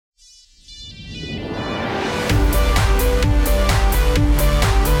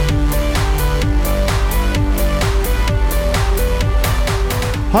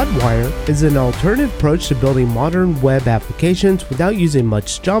Hotwire is an alternative approach to building modern web applications without using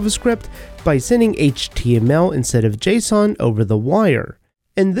much JavaScript by sending HTML instead of JSON over the wire.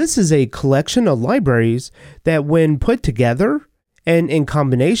 And this is a collection of libraries that, when put together and in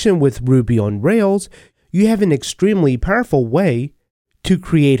combination with Ruby on Rails, you have an extremely powerful way to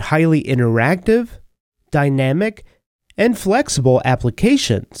create highly interactive, dynamic, and flexible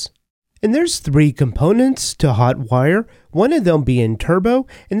applications. And there's three components to Hotwire, one of them being Turbo,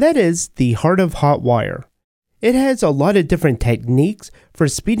 and that is the heart of Hotwire. It has a lot of different techniques for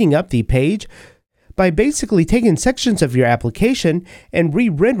speeding up the page by basically taking sections of your application and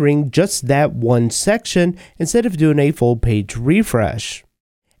re-rendering just that one section instead of doing a full page refresh.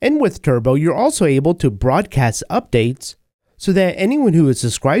 And with Turbo, you're also able to broadcast updates so that anyone who is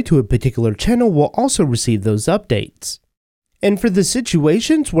subscribed to a particular channel will also receive those updates. And for the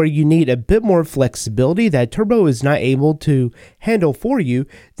situations where you need a bit more flexibility that Turbo is not able to handle for you,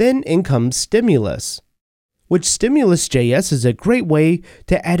 then in comes Stimulus. Which Stimulus.js is a great way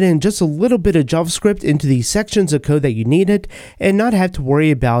to add in just a little bit of JavaScript into the sections of code that you need it and not have to worry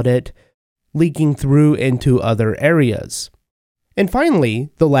about it leaking through into other areas. And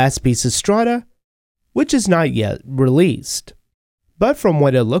finally, the last piece is Strata, which is not yet released. But from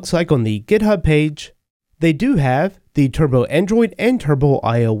what it looks like on the GitHub page, they do have the Turbo Android and Turbo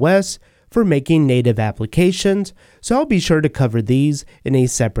iOS for making native applications, so I'll be sure to cover these in a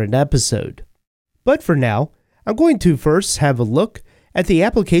separate episode. But for now, I'm going to first have a look at the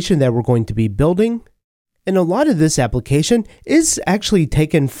application that we're going to be building, and a lot of this application is actually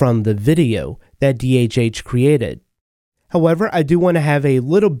taken from the video that DHH created. However, I do want to have a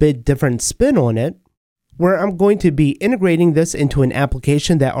little bit different spin on it, where I'm going to be integrating this into an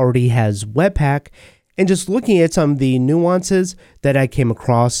application that already has Webpack and just looking at some of the nuances that I came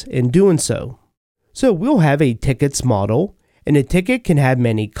across in doing so. So we'll have a tickets model, and a ticket can have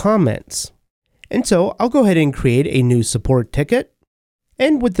many comments. And so I'll go ahead and create a new support ticket.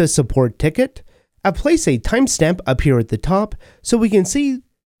 And with the support ticket, I'll place a timestamp up here at the top so we can see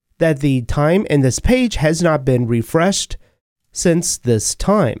that the time in this page has not been refreshed since this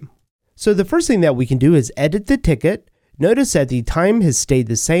time. So the first thing that we can do is edit the ticket. Notice that the time has stayed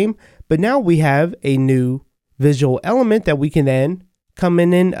the same, but now we have a new visual element that we can then come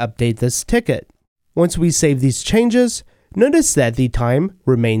in and update this ticket. Once we save these changes, notice that the time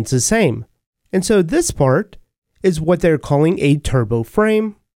remains the same. And so this part is what they're calling a turbo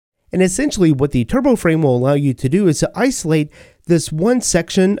frame. And essentially what the turbo frame will allow you to do is to isolate this one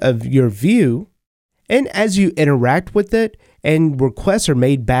section of your view, and as you interact with it and requests are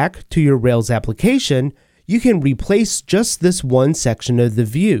made back to your Rails application, you can replace just this one section of the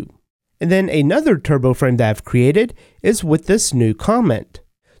view. And then another turbo frame that I've created is with this new comment.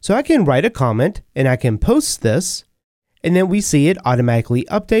 So I can write a comment and I can post this, and then we see it automatically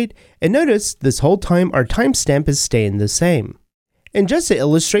update, and notice this whole time our timestamp is staying the same. And just to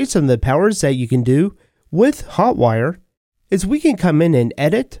illustrate some of the powers that you can do with Hotwire is we can come in and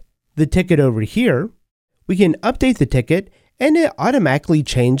edit the ticket over here, we can update the ticket, and it automatically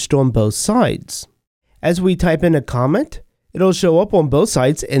changed on both sides. As we type in a comment, it'll show up on both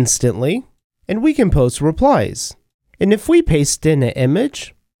sides instantly, and we can post replies. And if we paste in an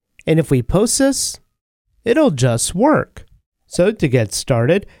image, and if we post this, it'll just work. So to get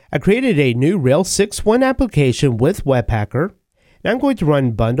started, I created a new Rails 6.1 application with Webpacker, and I'm going to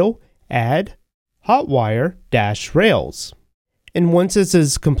run bundle add hotwire-rails. And once this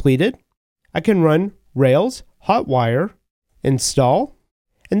is completed, I can run Rails hotwire install,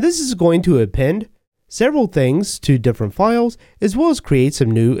 and this is going to append several things to different files, as well as create some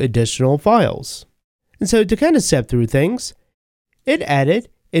new additional files. And so to kind of step through things, it added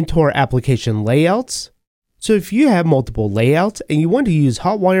into our application layouts. So if you have multiple layouts and you want to use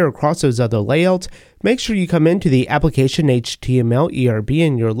Hotwire across those other layouts, make sure you come into the application HTML ERB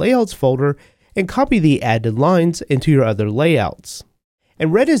in your layouts folder and copy the added lines into your other layouts.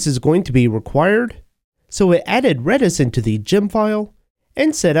 And Redis is going to be required, so it added Redis into the gem file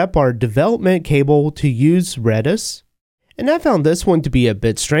and set up our development cable to use Redis. And I found this one to be a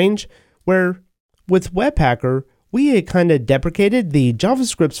bit strange, where with Webpacker, we had kind of deprecated the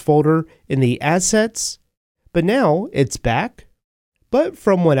JavaScript folder in the assets, but now it's back. But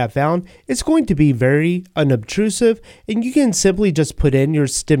from what I found, it's going to be very unobtrusive, and you can simply just put in your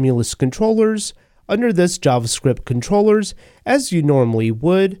stimulus controllers under this JavaScript controllers as you normally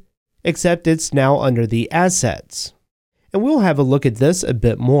would, except it's now under the assets. And we'll have a look at this a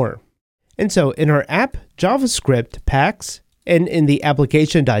bit more. And so in our app JavaScript packs and in the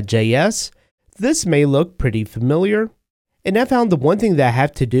application.js, this may look pretty familiar. And I found the one thing that I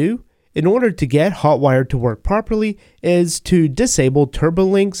have to do in order to get Hotwire to work properly is to disable turbo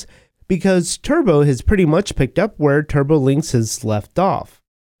links, because turbo has pretty much picked up where turbo links has left off.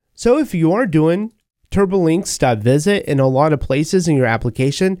 So if you are doing turbolinks.visit in a lot of places in your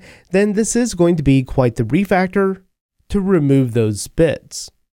application, then this is going to be quite the refactor to remove those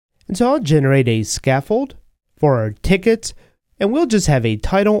bits. And so I'll generate a scaffold for our tickets, and we'll just have a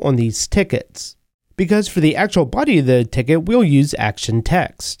title on these tickets, because for the actual body of the ticket, we'll use action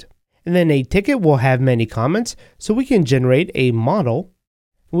text. And then a ticket will have many comments, so we can generate a model.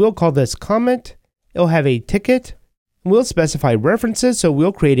 We'll call this comment. It'll have a ticket. We'll specify references, so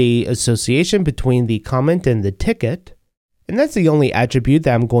we'll create an association between the comment and the ticket. And that's the only attribute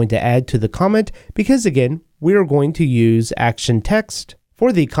that I'm going to add to the comment, because again, we're going to use action text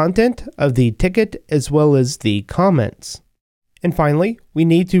for the content of the ticket as well as the comments. And finally, we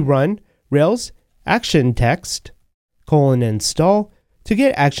need to run Rails action text :install to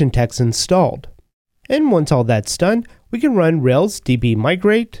get action text installed. And once all that's done, we can run Rails db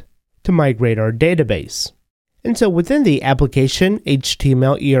migrate to migrate our database. And so within the application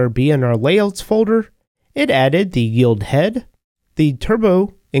HTML ERB in our layouts folder, it added the yield head, the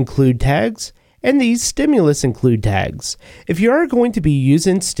turbo include tags, and these stimulus include tags. If you are going to be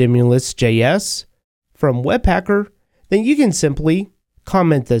using stimulus.js from Webpacker, then you can simply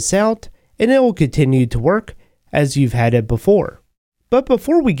comment this out and it will continue to work as you've had it before. But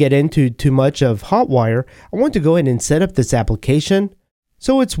before we get into too much of Hotwire, I want to go ahead and set up this application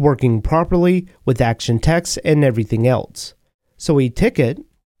so it's working properly with action text and everything else. So a ticket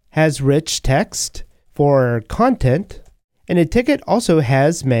has rich text for content, and a ticket also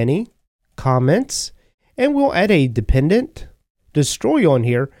has many comments, and we'll add a dependent destroy on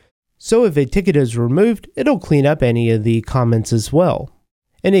here, so if a ticket is removed, it'll clean up any of the comments as well.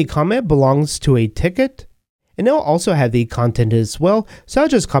 And a comment belongs to a ticket, and it'll also have the content as well, so I'll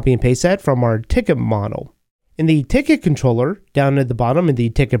just copy and paste that from our ticket model. In the ticket controller, down at the bottom in the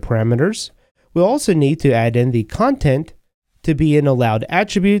ticket parameters, we'll also need to add in the content to be an allowed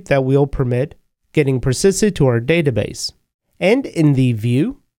attribute that will permit getting persisted to our database. And in the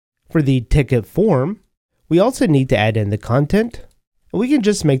view, for the ticket form, we also need to add in the content. And we can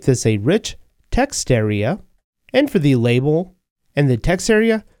just make this a rich text area. And for the label and the text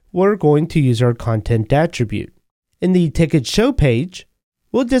area, we're going to use our content attribute. In the ticket show page,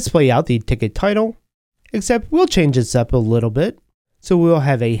 we'll display out the ticket title, except we'll change this up a little bit. So we'll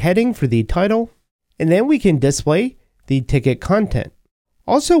have a heading for the title, and then we can display the ticket content.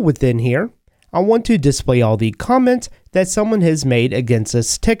 Also within here, I want to display all the comments that someone has made against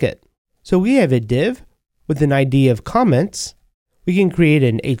this ticket. So we have a div with an ID of comments. We can create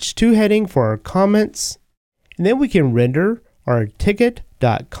an h2 heading for our comments, and then we can render our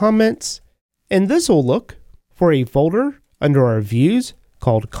ticket.comments, and this will look for a folder under our views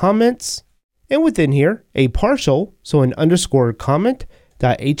called comments, and within here a partial, so an underscore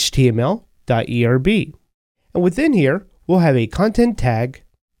comment.html.erb. And within here we'll have a content tag,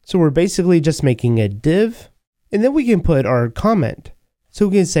 so we're basically just making a div, and then we can put our comment. So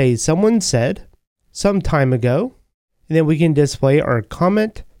we can say someone said some time ago, and then we can display our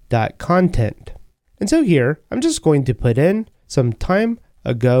comment.content. And so here I'm just going to put in some time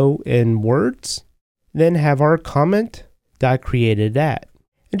ago in words, then have our comment.created at.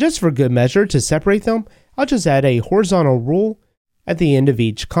 And just for good measure to separate them, I'll just add a horizontal rule at the end of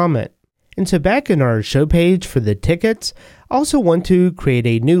each comment. And so back in our show page for the tickets, I also want to create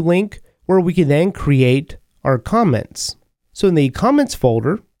a new link where we can then create our comments. So in the comments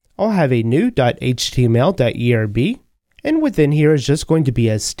folder, I'll have a new .html.erb, and within here is just going to be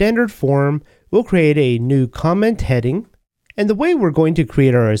a standard form. We'll create a new comment heading, and the way we're going to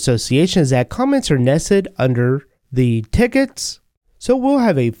create our association is that comments are nested under the tickets. So we'll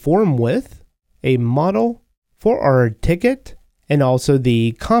have a form with a model for our ticket and also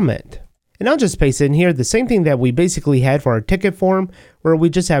the comment. And I'll just paste in here the same thing that we basically had for our ticket form, where we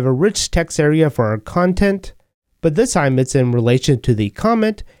just have a rich text area for our content, but this time it's in relation to the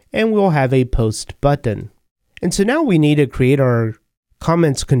comment, and we'll have a post button. And so now we need to create our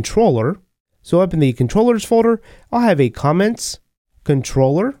comments controller. So up in the controllers folder, I'll have a comments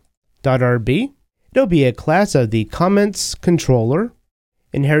controller.rb. It'll be a class of the comments controller,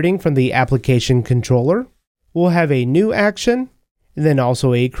 inheriting from the application controller. We'll have a new action, and then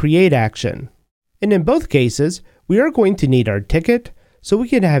also a create action. And in both cases, we are going to need our ticket, so we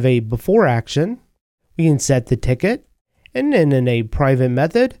can have a before action. We can set the ticket, and then in a private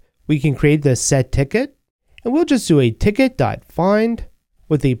method, we can create the set ticket, and we'll just do a ticket.find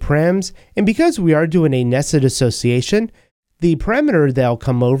with the params, and because we are doing a nested association, the parameter that'll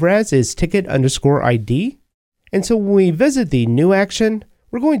come over as is ticket_ID. And so when we visit the new action,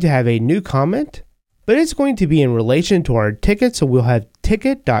 we're going to have a new comment, but it's going to be in relation to our ticket, so we'll have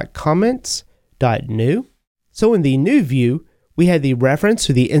ticket.comments.new. So in the new view, we had the reference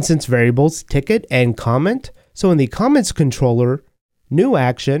to the instance variables ticket and comment. So in the comments controller, new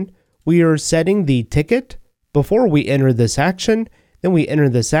action, we are setting the ticket before we enter this action, then we enter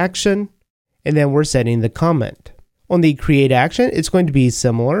this action, and then we're setting the comment. On the create action, it's going to be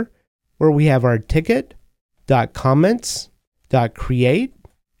similar, where we have our ticket.comments.create,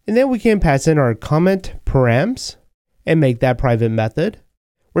 and then we can pass in our comment params and make that private method.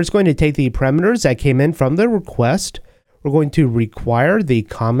 We're just going to take the parameters that came in from the request. We're going to require the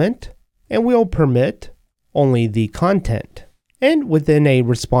comment, and we'll permit only the content. And within a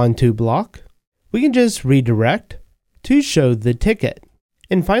respond to block, we can just redirect to show the ticket.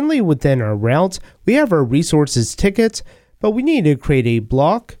 And finally, within our routes, we have our resources tickets, but we need to create a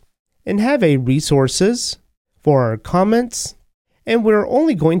block and have a resources for our comments. And we're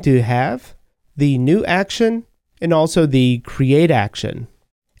only going to have the new action and also the create action.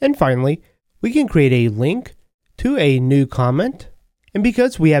 And finally, we can create a link to a new comment. And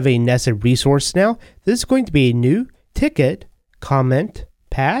because we have a nested resource now, this is going to be a new ticket comment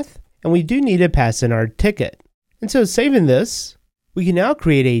path, and we do need to pass in our ticket. And so saving this, we can now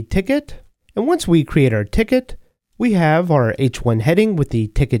create a ticket. And once we create our ticket, we have our H1 heading with the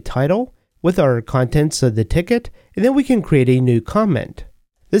ticket title, with our contents of the ticket, and then we can create a new comment.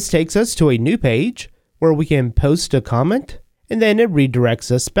 This takes us to a new page where we can post a comment, and then it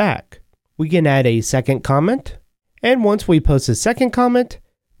redirects us back. We can add a second comment, and once we post a second comment,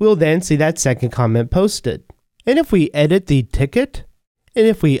 we'll then see that second comment posted. And if we edit the ticket, and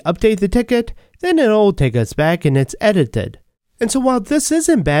if we update the ticket, then it'll take us back and it's edited. And so while this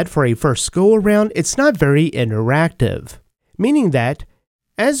isn't bad for a first go around, it's not very interactive, meaning that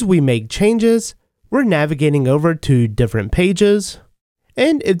as we make changes, we're navigating over to different pages.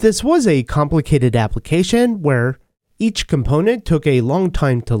 And if this was a complicated application where each component took a long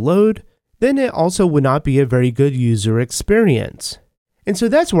time to load, then it also would not be a very good user experience. And so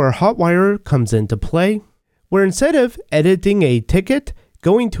that's where Hotwire comes into play, where instead of editing a ticket,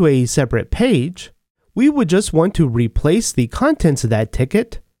 going to a separate page, we would just want to replace the contents of that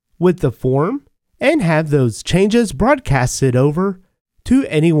ticket with the form and have those changes broadcasted over to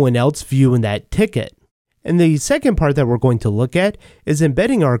anyone else viewing that ticket. And the second part that we're going to look at is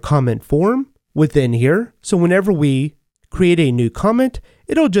embedding our comment form within here. So whenever we create a new comment,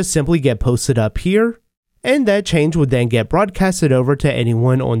 it'll just simply get posted up here, and that change would then get broadcasted over to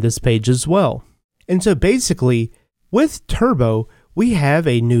anyone on this page as well. And so basically, with Turbo, we have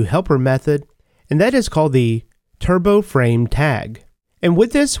a new helper method, and that is called the Turbo Frame Tag. And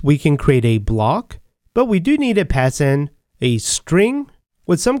with this, we can create a block, but we do need to pass in a string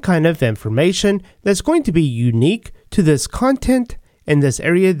with some kind of information that's going to be unique to this content and this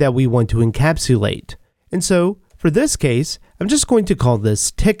area that we want to encapsulate. And so, for this case, I'm just going to call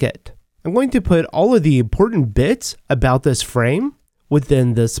this ticket. I'm going to put all of the important bits about this frame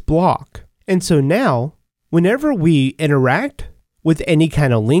within this block. And so now, whenever we interact with any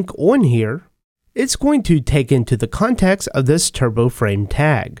kind of link on here, it's going to take into the context of this Turbo Frame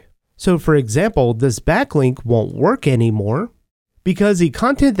tag. So for example, this backlink won't work anymore because the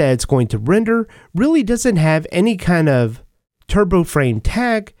content that it's going to render really doesn't have any kind of Turbo Frame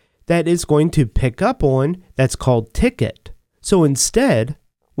tag that it's going to pick up on that's called ticket. So instead,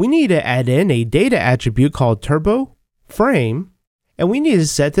 we need to add in a data attribute called Turbo Frame, and we need to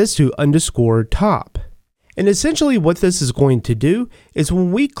set this to _top. And essentially what this is going to do is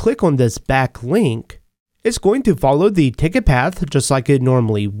when we click on this backlink, it's going to follow the ticket path just like it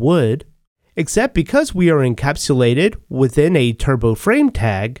normally would, except because we are encapsulated within a Turbo Frame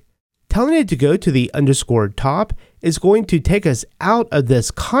tag, telling it to go to the _top is going to take us out of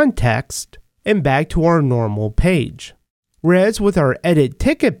this context and back to our normal page. Whereas with our edit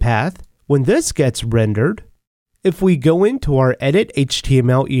ticket path, when this gets rendered, if we go into our edit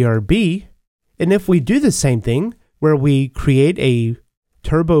HTML ERB, and if we do the same thing where we create a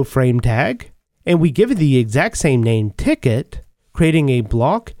Turbo Frame tag and we give it the exact same name ticket, creating a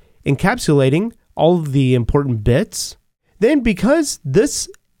block encapsulating all of the important bits, then because this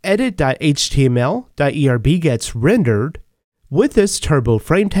edit.html.erb gets rendered with this Turbo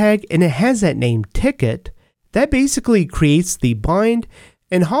Frame tag and it has that name ticket, that basically creates the bind,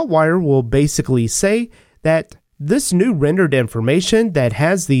 and Hotwire will basically say that this new rendered information that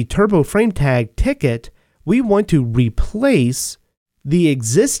has the Turbo Frame tag ticket, we want to replace the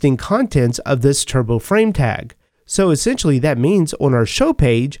existing contents of this Turbo Frame tag. So essentially that means on our show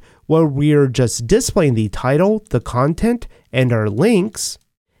page, where we're just displaying the title, the content, and our links,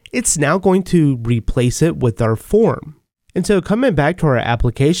 it's now going to replace it with our form. And so coming back to our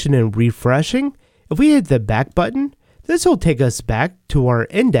application and refreshing, if we hit the back button, this will take us back to our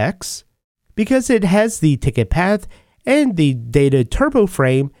index because it has the ticket path and the data turbo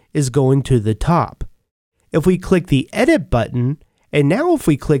frame is going to the top. If we click the edit button, and now if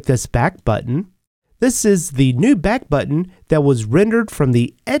we click this back button, this is the new back button that was rendered from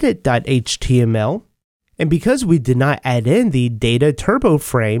the edit.html. And because we did not add in the data turbo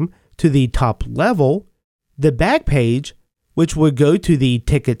frame to the top level, the back page, which would go to the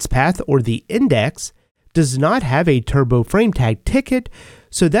ticket's path or the index, does not have a turbo frame tag ticket,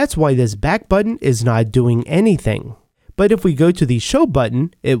 so that's why this back button is not doing anything. But if we go to the show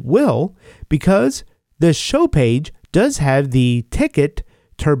button, it will, because the show page does have the ticket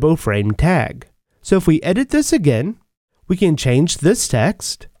turbo frame tag. So if we edit this again, we can change this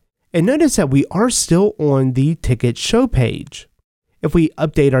text, and notice that we are still on the ticket show page. If we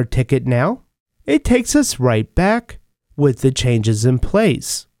update our ticket now, it takes us right back with the changes in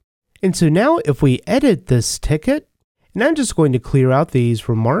place. And so now if we edit this ticket, and I'm just going to clear out these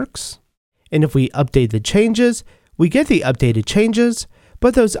remarks, and if we update the changes, we get the updated changes,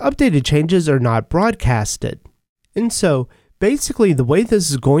 but those updated changes are not broadcasted. And so basically the way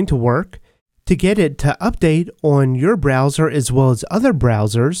this is going to work to get it to update on your browser as well as other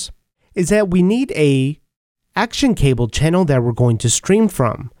browsers is that we need a action cable channel that we're going to stream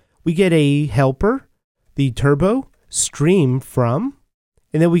from. We get a helper, the turbo, stream from,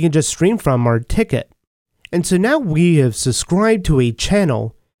 and then we can just stream from our ticket. And so now we have subscribed to a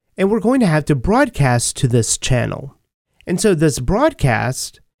channel and we're going to have to broadcast to this channel. And so this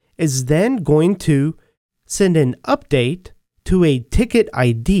broadcast is then going to send an update to a ticket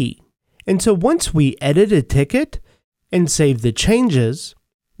ID. And so once we edit a ticket and save the changes,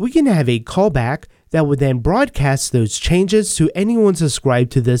 we can have a callback that would then broadcast those changes to anyone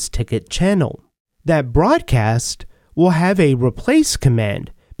subscribed to this ticket channel. That broadcast will have a replace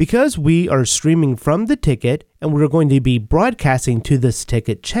command because we are streaming from the ticket and we're going to be broadcasting to this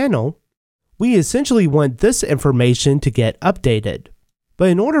ticket channel. We essentially want this information to get updated. But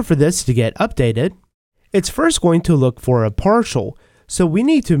in order for this to get updated, it's first going to look for a partial. So we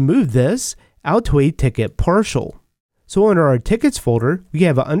need to move this out to a ticket partial. So under our tickets folder, we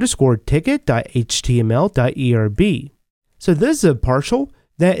have an underscore ticket.html.erb. So this is a partial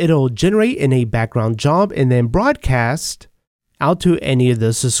that it'll generate in a background job and then broadcast out to any of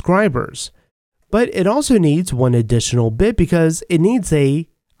the subscribers. But it also needs one additional bit because it needs a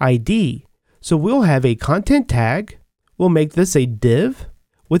ID. So we'll have a content tag. We'll make this a div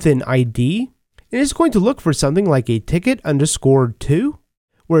with an ID. And it's going to look for something like a ticket underscore 2,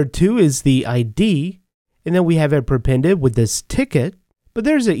 where 2 is the ID. And then we have it prepended with this ticket. But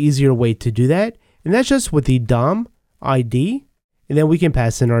there's an easier way to do that. And that's just with the DOM ID. And then we can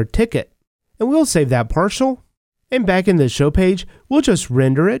pass in our ticket. And we'll save that partial. And back in the show page, we'll just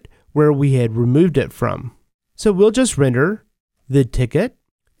render it where we had removed it from. So we'll just render the ticket,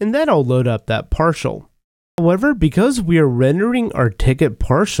 and that'll load up that partial. However, because we are rendering our ticket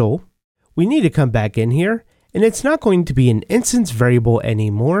partial, we need to come back in here, and it's not going to be an instance variable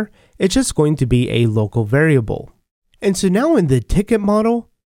anymore. It's just going to be a local variable. And so now in the ticket model,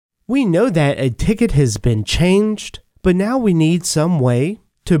 we know that a ticket has been changed, but now we need some way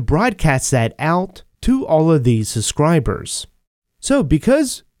to broadcast that out to all of these subscribers. So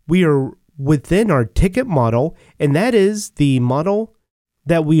because we are within our ticket model, and that is the model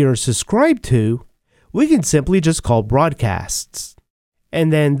that we are subscribed to, we can simply just call broadcasts.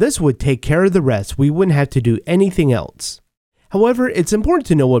 And then this would take care of the rest. We wouldn't have to do anything else. However, it's important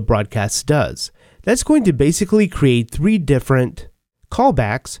to know what broadcast does. That's going to basically create 3 different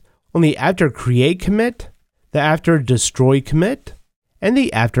callbacks on the after create commit, the after destroy commit, and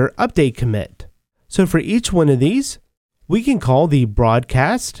the after update commit. So for each one of these, we can call the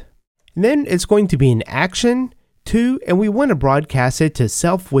broadcast, and then it's going to be an action to, and we want to broadcast it to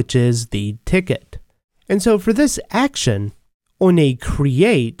self, which is the ticket. And so for this action, on a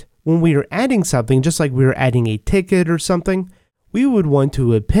create, when we are adding something, just like we were adding a ticket or something, we would want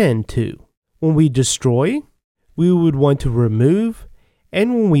to append to. When we destroy, we would want to remove,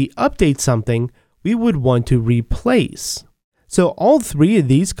 and when we update something, we would want to replace. So all 3 of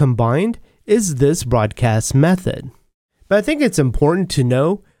these combined is this broadcast method. But I think it's important to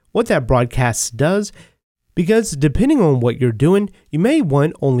know what that broadcast does, because depending on what you're doing, you may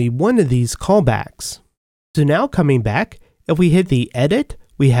want only one of these callbacks. So now coming back, if we hit the edit,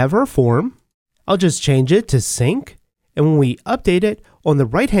 we have our form. I'll just change it to sync, and when we update it, on the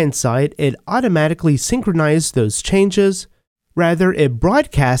right hand side, it automatically synchronized those changes. Rather, it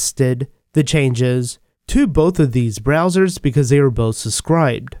broadcasted the changes to both of these browsers because they were both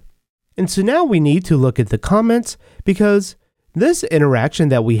subscribed. And so now we need to look at the comments because this interaction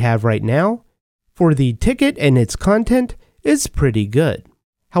that we have right now for the ticket and its content is pretty good.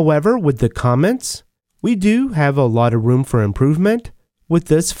 However, with the comments, we do have a lot of room for improvement with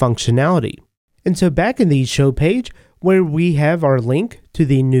this functionality. And so back in the show page where we have our link to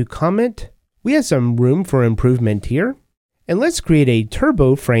the new comment, we have some room for improvement here. And let's create a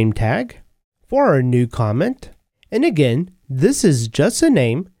turbo frame tag for our new comment. And again, this is just a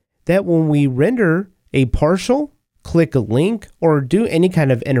name that when we render a partial, click a link, or do any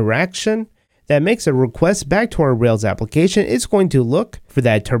kind of interaction that makes a request back to our Rails application, it's going to look for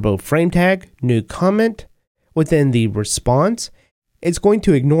that turbo frame tag, new comment. Within the response, it's going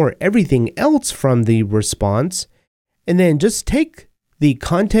to ignore everything else from the response and then just take the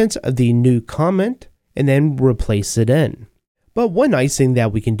contents of the new comment and then replace it in. But one nice thing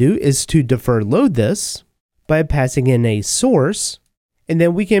that we can do is to defer load this by passing in a source, and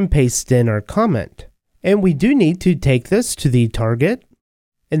then we can paste in our comment. And we do need to take this to the target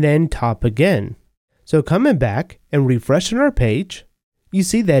and then top again. So coming back and refreshing our page, you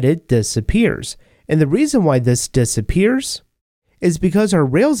see that it disappears. And the reason why this disappears is because our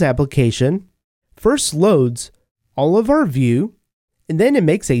Rails application first loads all of our view, and then it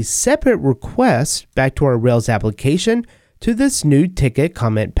makes a separate request back to our Rails application to this new ticket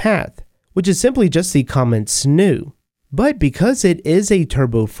comment path, which is simply just the comments new. But because it is a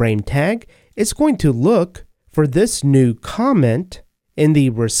turbo frame tag, it's going to look for this new comment in the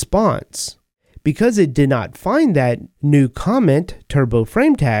response. Because it did not find that new comment turbo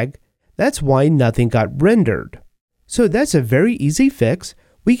frame tag, that's why nothing got rendered. So that's a very easy fix.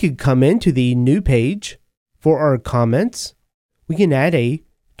 We could come into the new page for our comments. We can add a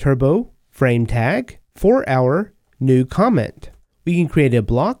turbo frame tag for our new comment. We can create a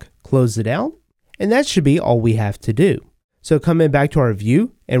block, close it out, and that should be all we have to do. So coming back to our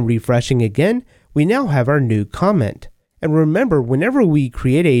view and refreshing again, we now have our new comment. And remember, whenever we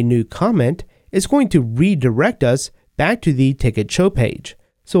create a new comment, it's going to redirect us back to the ticket show page.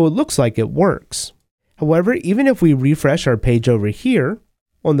 So it looks like it works. However, even if we refresh our page over here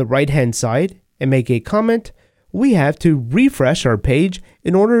on the right hand side and make a comment, we have to refresh our page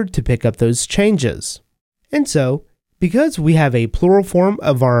in order to pick up those changes. And so, because we have a plural form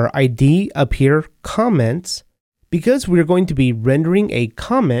of our ID up here, comments, because we're going to be rendering a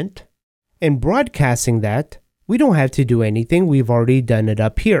comment and broadcasting that, we don't have to do anything. We've already done it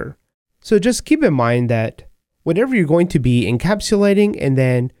up here. So just keep in mind that whatever you're going to be encapsulating and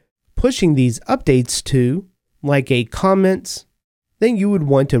then pushing these updates to, like a comments, then you would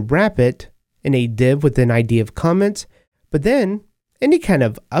want to wrap it in a div with an ID of comments. But then any kind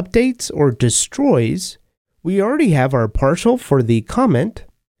of updates or destroys, we already have our partial for the comment.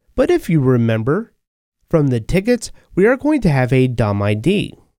 But if you remember, from the tickets, we are going to have a DOM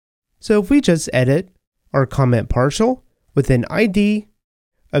ID. So if we just edit our comment partial with an ID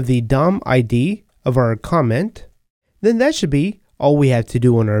of the DOM ID of our comment, then that should be all we have to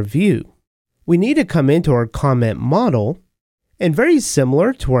do on our view. We need to come into our comment model, and very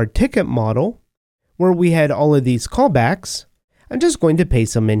similar to our ticket model, where we had all of these callbacks, I'm just going to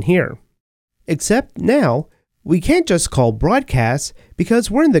paste them in here. Except now, we can't just call broadcast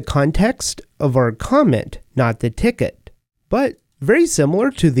because we're in the context of our comment, not the ticket. But very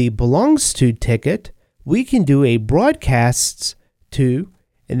similar to the belongs to ticket, we can do a broadcasts to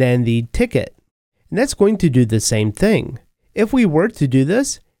and then the ticket. And that's going to do the same thing. If we were to do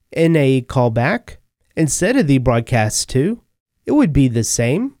this in a callback, instead of the broadcast to, it would be the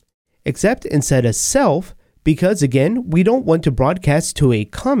same, except instead of self, because again, we don't want to broadcast to a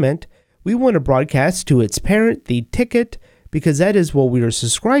comment, we want to broadcast to its parent, the ticket, because that is what we are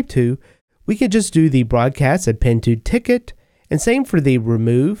subscribed to. We could just do the broadcast append to ticket, and same for the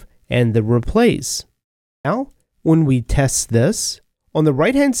remove and the replace. Now, when we test this, on the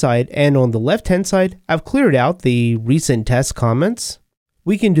right hand side and on the left hand side, I've cleared out the recent test comments.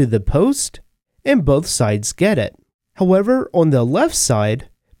 We can do the post, and both sides get it. However, on the left side,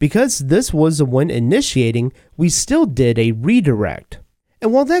 because this was the one initiating, we still did a redirect.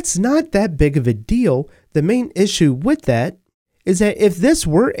 And while that's not that big of a deal, the main issue with that is that if this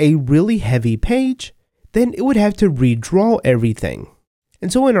were a really heavy page, then it would have to redraw everything.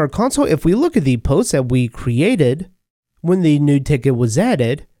 And so in our console, if we look at the post that we created when the new ticket was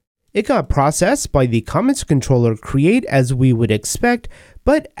added, it got processed by the comments controller create as we would expect,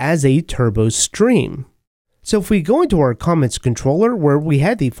 but as a turbo stream. So if we go into our comments controller where we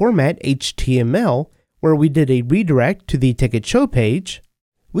had the format HTML, where we did a redirect to the ticket show page,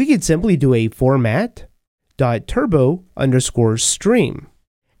 we could simply do a format.turbo_stream.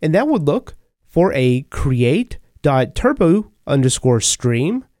 And that would look for a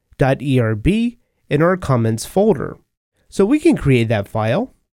create.turbo_stream .erb in our comments folder. So we can create that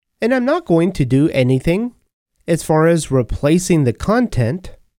file, and I'm not going to do anything as far as replacing the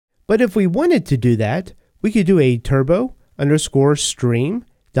content, but if we wanted to do that, we could do a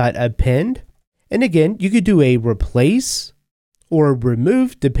turbo_stream.append, and again, you could do a replace or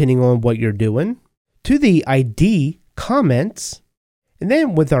remove depending on what you're doing, to the ID comments, and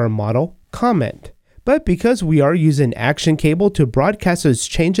then with our model comment. But because we are using action cable to broadcast those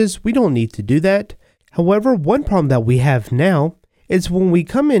changes, we don't need to do that. However, one problem that we have now is when we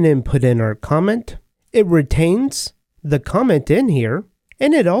come in and put in our comment, it retains the comment in here,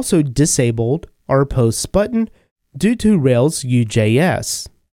 and it also disabled our posts button due to Rails UJS.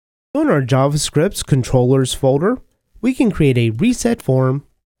 In our JavaScript controllers folder, we can create a reset form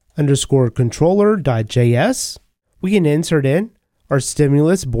 _controller.js. We can insert in our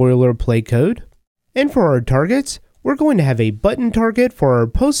stimulus boilerplate code. And for our targets, we're going to have a button target for our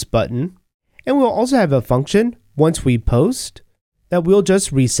post button. And we'll also have a function once we post that we'll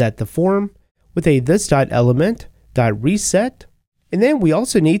just reset the form with a this.element.reset. And then we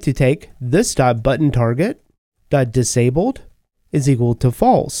also need to take this.buttonTarget.disabled is equal to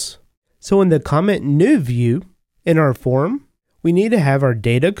false. So in the comment new view in our form, we need to have our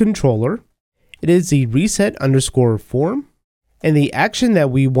data controller. It is the reset_form, and the action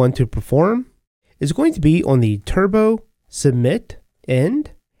that we want to perform is going to be on the turbo submit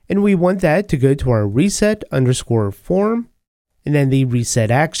end, and we want that to go to our reset_form and then the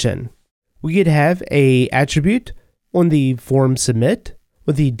reset action. We could have a attribute on the form submit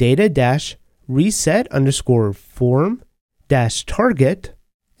with the data-reset_form-target,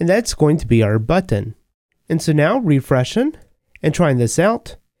 and that's going to be our button. And so now refreshing and trying this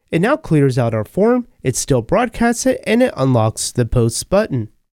out, it now clears out our form, it still broadcasts it, and it unlocks the post button.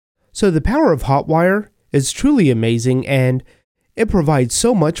 So the power of Hotwire is truly amazing, and it provides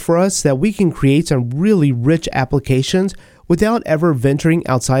so much for us that we can create some really rich applications without ever venturing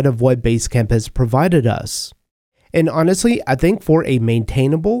outside of what Basecamp has provided us. And honestly, I think for a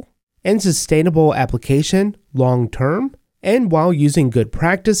maintainable and sustainable application long term, and while using good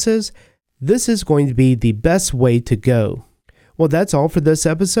practices, this is going to be the best way to go. Well, that's all for this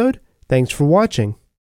episode. Thanks for watching.